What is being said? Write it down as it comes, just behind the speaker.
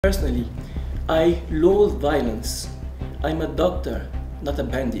Personally, I loathe violence. I'm a doctor, not a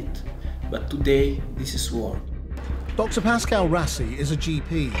bandit. But today, this is war. Dr. Pascal Rassi is a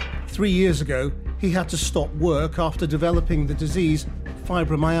GP. 3 years ago, he had to stop work after developing the disease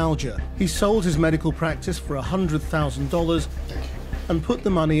fibromyalgia. He sold his medical practice for $100,000 and put the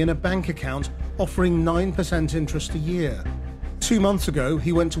money in a bank account offering 9% interest a year. 2 months ago,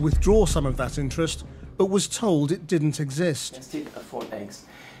 he went to withdraw some of that interest, but was told it didn't exist. I still afford eggs.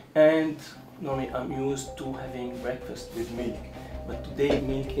 And normally I'm used to having breakfast with milk. But today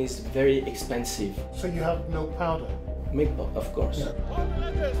milk is very expensive. So you have milk powder? Milk, of course. Yeah.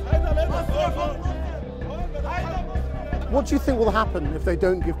 What do you think will happen if they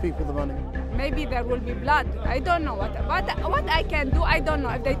don't give people the money? Maybe there will be blood. I don't know what I can do. I don't know.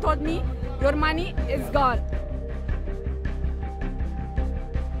 If they told me your money is gone,